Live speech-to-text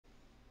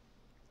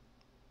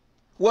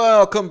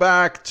Welcome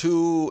back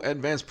to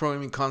Advanced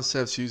Programming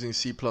Concepts using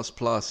C++.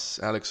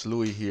 Alex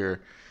Louie here.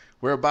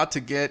 We're about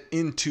to get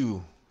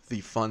into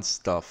the fun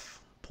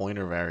stuff,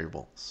 pointer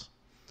variables.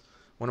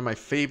 One of my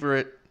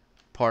favorite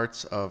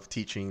parts of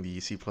teaching the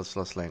C++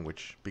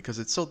 language because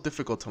it's so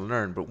difficult to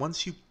learn, but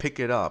once you pick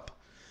it up,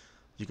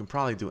 you can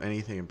probably do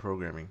anything in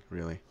programming,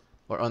 really,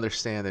 or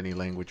understand any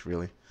language,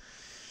 really.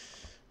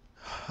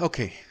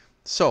 Okay,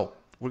 so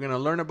we're going to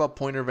learn about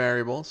pointer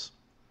variables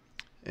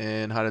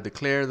and how to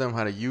declare them,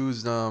 how to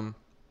use them,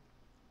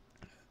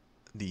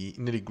 the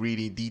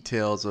nitty-gritty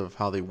details of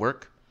how they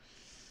work.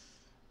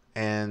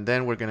 And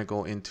then we're going to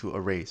go into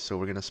arrays. So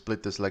we're going to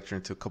split this lecture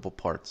into a couple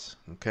parts.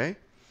 Okay?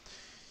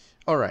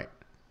 All right.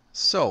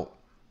 So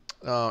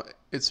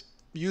it's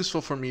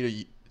useful for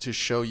me to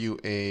show you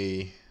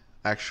a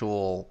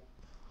actual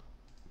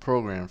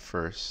program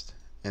first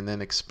and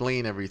then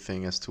explain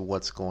everything as to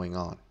what's going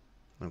on.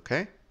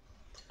 Okay?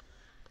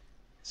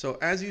 So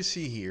as you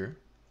see here,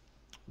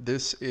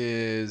 this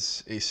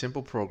is a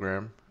simple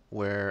program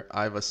where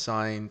I've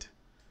assigned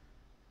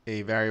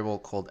a variable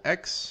called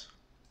x.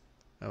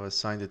 I've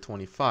assigned it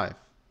 25.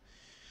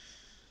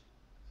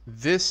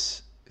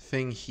 This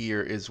thing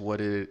here is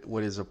what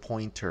is a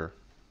pointer.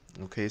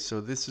 Okay,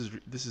 so this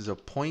is a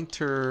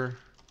pointer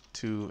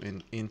to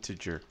an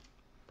integer.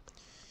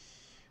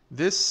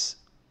 This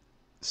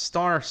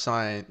star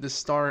sign, this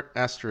star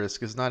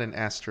asterisk is not an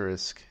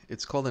asterisk.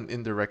 It's called an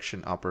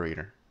indirection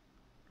operator.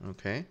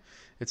 Okay,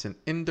 it's an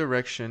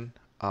indirection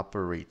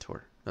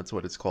operator. That's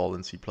what it's called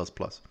in C++.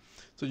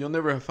 So you'll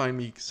never find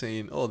me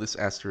saying, oh, this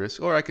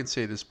asterisk, or I can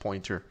say this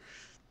pointer.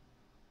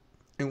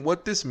 And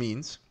what this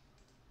means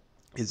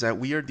is that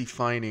we are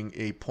defining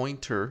a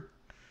pointer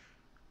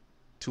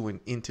to an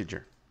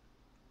integer.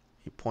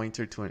 A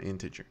pointer to an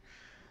integer.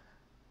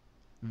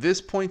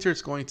 This pointer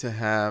is going to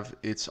have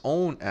its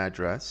own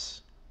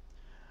address,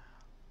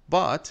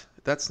 but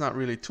that's not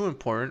really too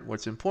important.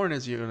 What's important,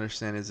 as you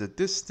understand, is that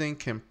this thing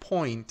can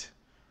point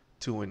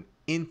to an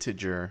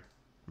integer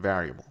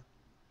variable.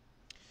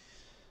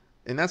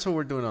 And that's what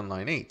we're doing on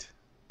line 8,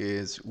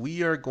 is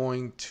we are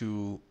going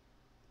to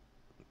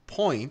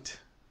point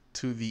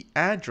to the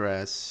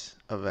address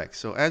of x.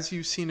 So as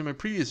you've seen in my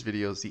previous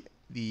videos,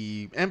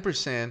 the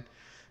ampersand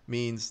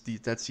means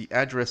that's the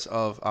address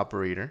of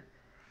operator.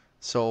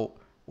 So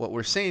what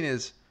we're saying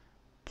is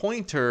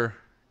pointer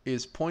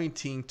is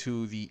pointing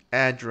to the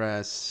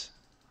address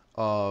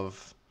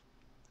of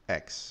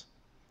x.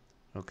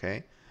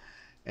 Okay?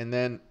 And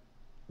then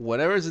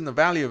whatever is in the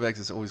value of x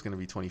is always going to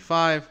be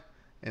 25.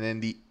 And then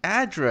the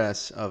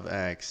address of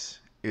x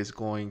is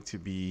going to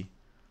be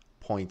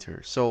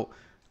pointer. So a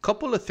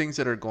couple of things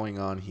that are going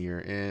on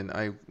here, and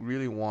I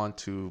really want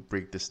to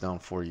break this down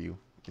for you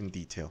in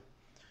detail.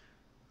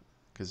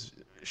 Because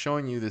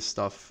showing you this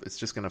stuff, it's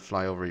just going to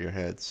fly over your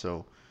head.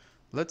 So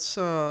let's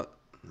do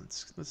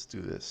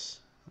this.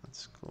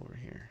 Let's go over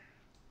here.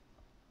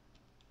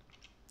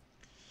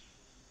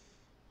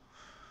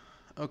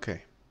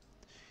 Okay.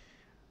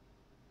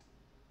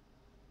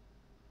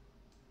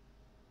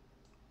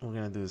 We're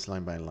going to do this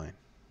line by line.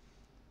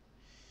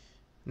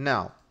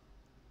 Now,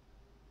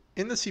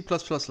 in the C++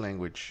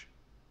 language,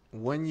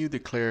 when you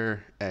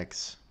declare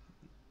x,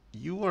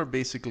 you are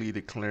basically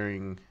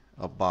declaring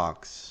a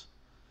box,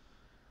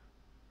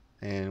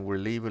 and we're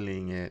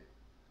labeling it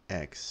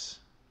x,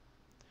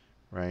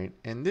 right?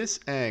 And this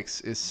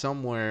x is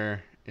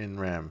somewhere in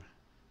RAM.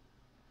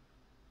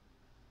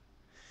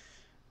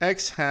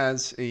 X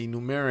has a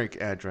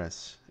numeric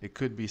address. It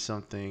could be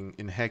something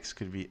in hex,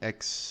 could be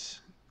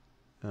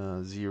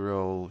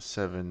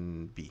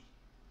x07b.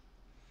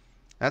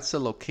 That's the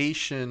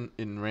location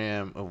in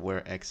RAM of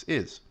where x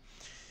is.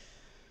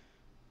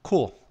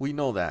 Cool, we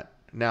know that.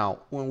 Now,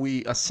 when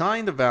we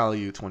assign the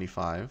value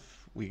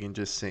 25, we can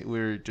just say,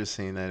 we're just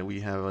saying that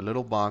we have a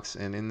little box,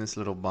 and in this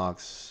little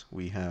box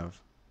we have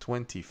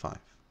 25.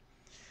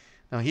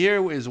 Now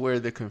here is where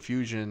the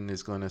confusion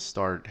is going to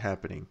start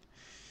happening.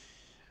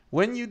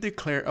 When you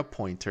declare a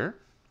pointer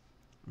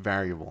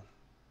variable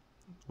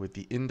with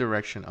the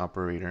indirection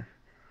operator,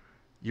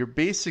 you're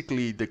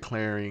basically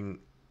declaring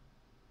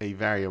a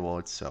variable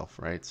itself,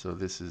 right? So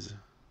this is,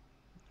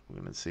 we're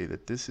going to say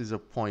that this is a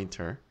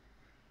pointer,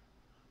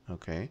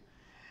 okay?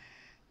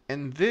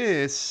 And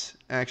this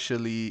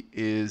actually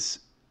is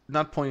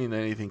not pointing to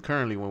anything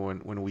currently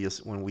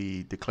when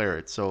we declare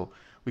it. So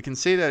we can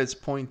say that it's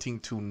pointing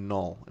to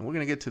null, and we're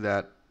going to get to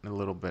that in a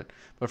little bit.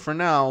 But for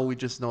now, we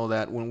just know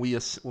that when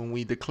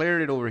we declare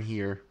it over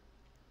here,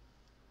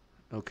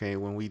 okay,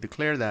 when we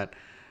declare that,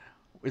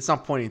 it's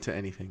not pointing to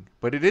anything,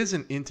 but it is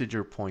an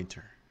integer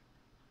pointer.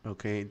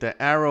 Okay, the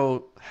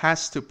arrow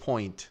has to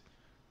point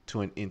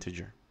to an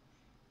integer.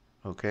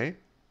 Okay,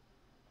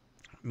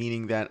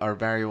 meaning that our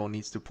variable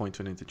needs to point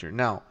to an integer.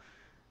 Now,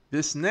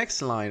 this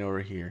next line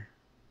over here,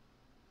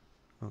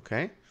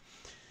 okay,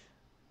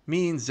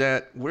 means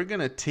that we're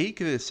going to take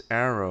this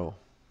arrow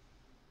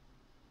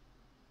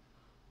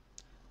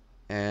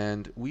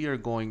and we are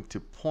going to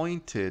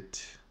point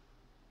it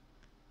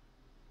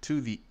to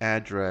the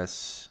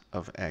address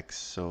of x.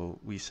 So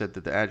we said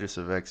that the address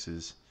of x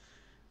is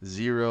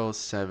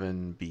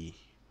 07B.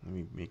 Let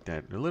me make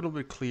that a little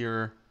bit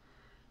clearer.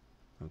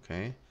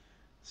 Okay,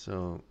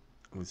 so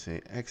we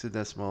say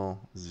hexadecimal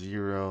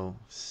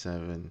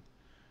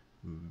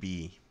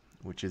 07B,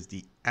 which is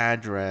the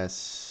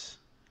address.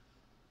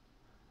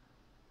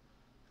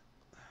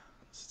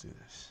 Let's do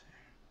this.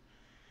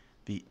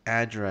 The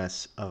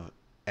address of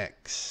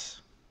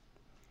X.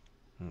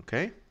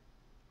 Okay,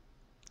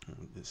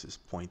 this is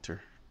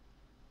pointer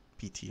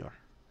PTR.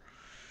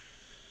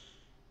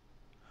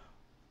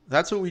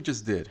 That's what we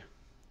just did.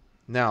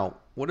 Now,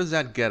 what does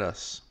that get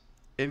us?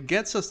 It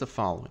gets us the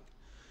following.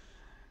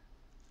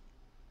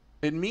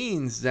 It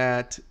means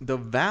that the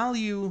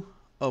value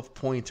of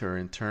pointer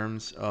in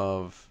terms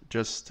of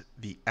just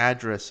the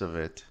address of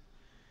it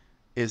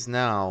is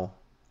now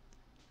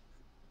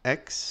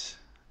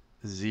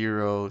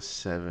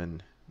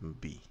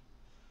X07B,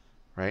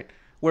 right?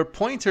 Where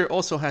pointer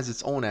also has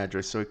its own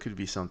address, so it could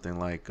be something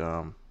like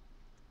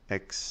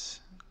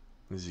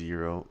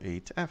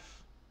X08F,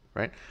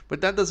 right? But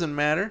that doesn't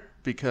matter,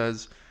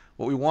 because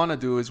what we want to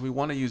do is we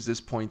want to use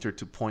this pointer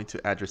to point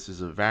to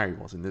addresses of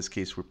variables. In this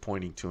case, we're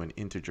pointing to an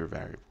integer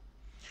variable.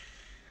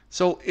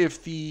 So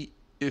if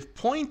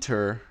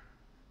pointer,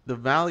 the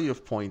value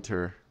of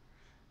pointer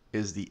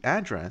is the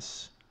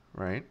address,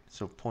 right?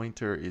 So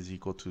pointer is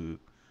equal to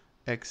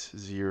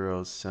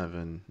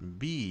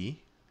X07B. You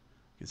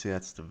can say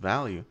that's the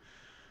value.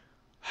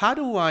 How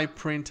do I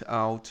print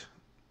out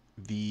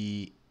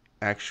the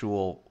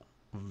actual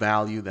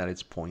value that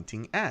it's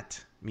pointing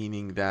at?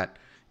 Meaning that,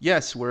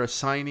 yes, we're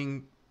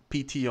assigning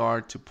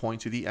PTR to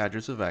point to the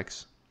address of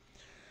X,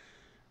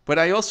 but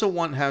I also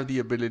want to have the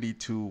ability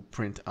to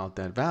print out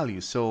that value.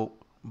 So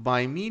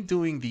by me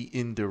doing the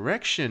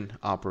indirection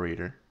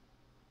operator,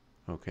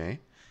 okay,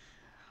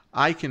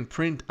 I can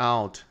print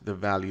out the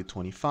value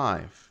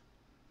 25.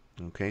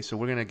 Okay, so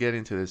we're going to get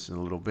into this in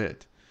a little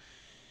bit.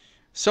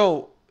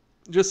 So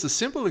just a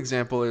simple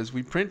example is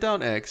we print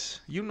out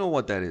X. You know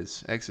what that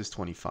is. X is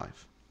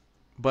 25.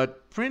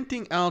 But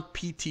printing out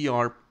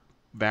PTR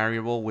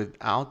variable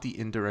without the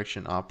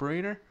indirection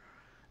operator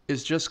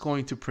is just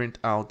going to print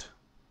out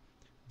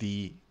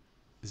the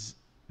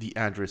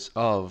address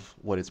of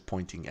what it's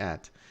pointing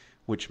at,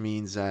 which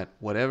means that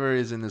whatever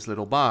is in this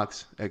little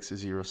box,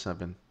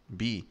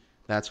 X07B,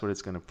 that's what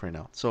it's going to print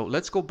out. So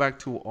let's go back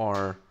to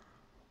our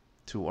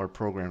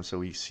program so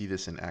we see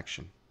this in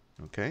action.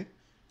 Okay.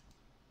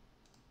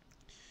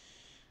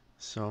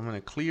 So I'm going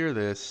to clear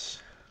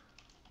this,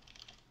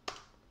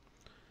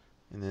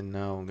 and then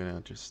now I'm going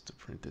to just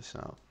print this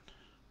out.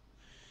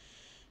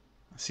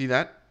 See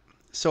that?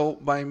 So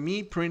by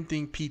me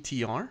printing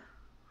PTR,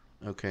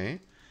 okay,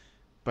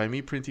 by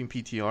me printing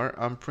PTR,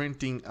 I'm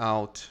printing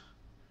out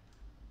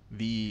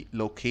the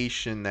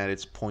location that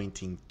it's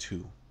pointing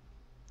to.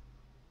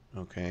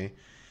 Okay.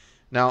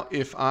 Now,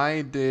 if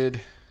I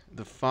did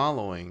the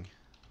following,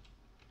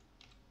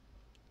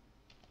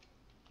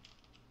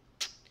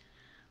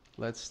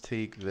 let's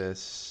take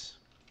this.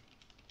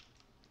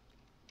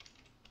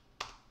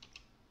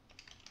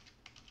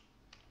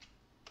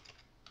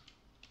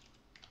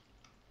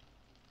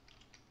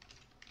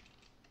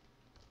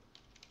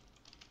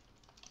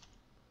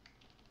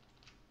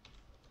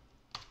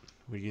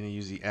 We're going to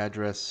use the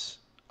address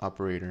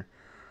operator.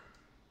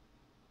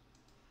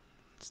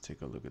 Let's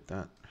take a look at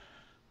that.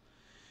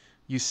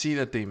 You see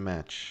that they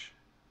match,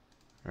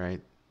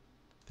 right?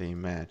 They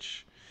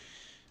match.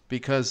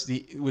 Because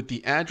with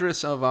the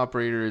address of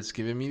operator, it's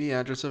giving me the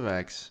address of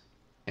X.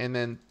 And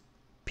then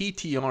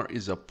PTR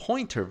is a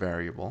pointer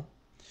variable.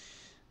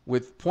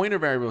 With pointer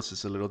variables,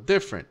 it's a little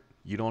different.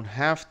 You don't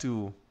have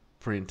to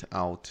print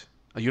out,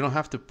 you don't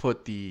have to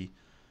put the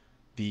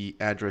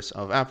address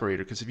of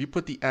operator, because if you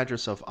put the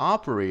address of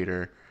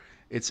operator,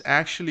 it's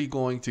actually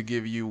going to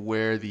give you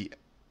where the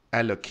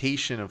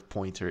allocation of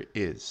pointer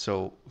is.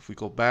 So if we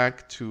go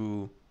back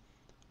to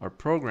our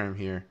program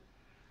here,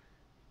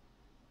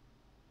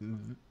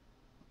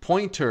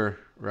 pointer,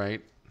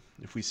 right,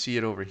 if we see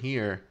it over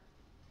here,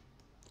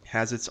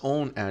 has its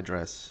own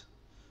address,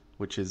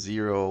 which is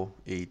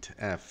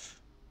 08F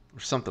or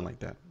something like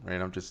that,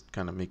 right? I'm just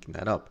kind of making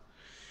that up.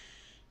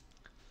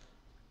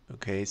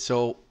 Okay,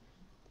 so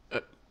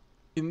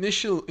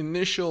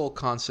initial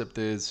concept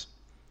is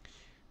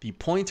the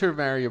pointer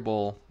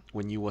variable,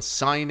 when you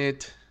assign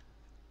it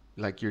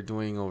like you're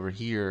doing over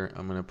here,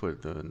 I'm going to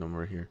put the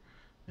number here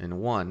in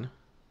 1,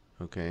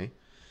 okay?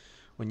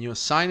 When you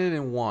assign it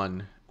in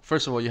 1,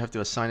 first of all, you have to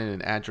assign it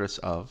an address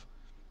of,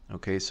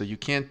 okay? So you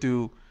can't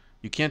do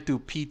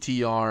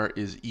PTR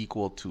is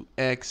equal to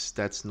X,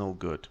 that's no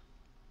good.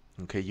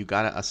 Okay, you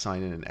got to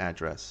assign it an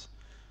address.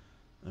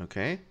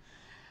 Okay?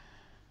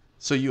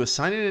 So you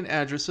assign it an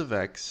address of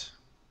X.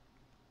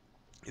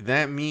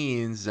 That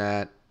means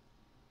that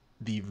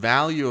the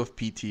value of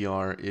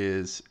PTR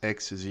is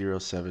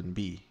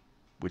X07B,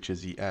 which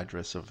is the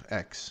address of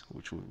X,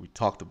 which we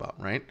talked about,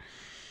 right?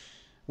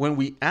 When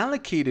we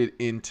allocated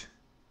int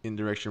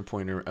indirection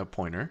pointer,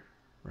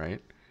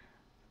 right?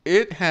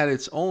 It had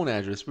its own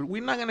address, but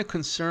we're not going to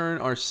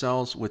concern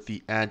ourselves with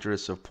the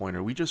address of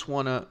pointer. We just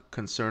want to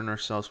concern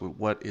ourselves with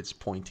what it's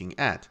pointing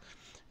at.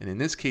 And in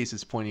this case,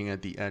 it's pointing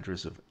at the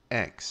address of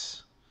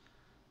X.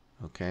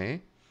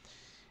 Okay?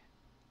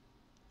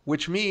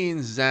 Which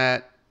means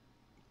that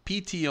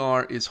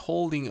PTR is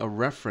holding a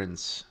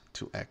reference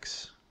to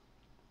X.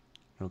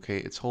 Okay,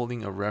 it's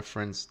holding a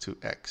reference to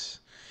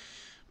X.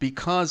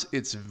 Because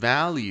its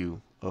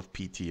value of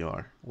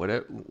PTR,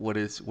 what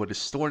is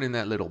stored in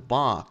that little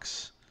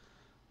box,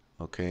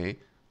 okay,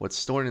 what's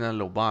stored in that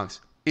little box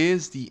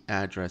is the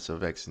address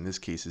of X. In this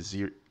case, is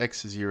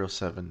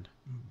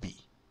X07B.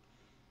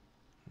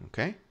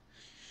 Okay?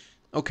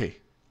 Okay.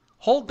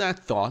 Hold that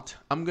thought.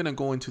 I'm going to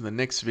go into the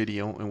next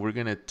video and we're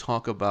going to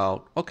talk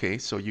about, okay,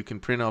 so you can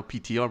print out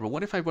PTR, but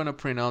what if I want to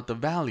print out the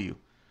value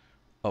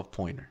of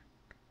pointer,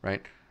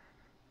 right?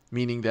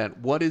 Meaning that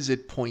what is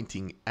it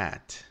pointing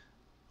at?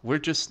 We're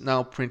just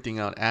now printing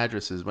out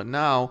addresses, but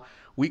now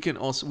we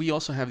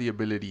also have the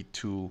ability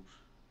to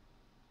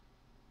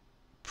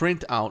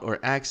print out or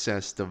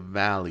access the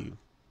value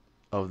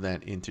of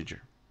that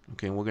integer.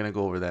 Okay, and we're going to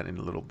go over that in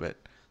a little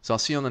bit. So I'll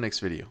see you on the next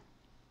video.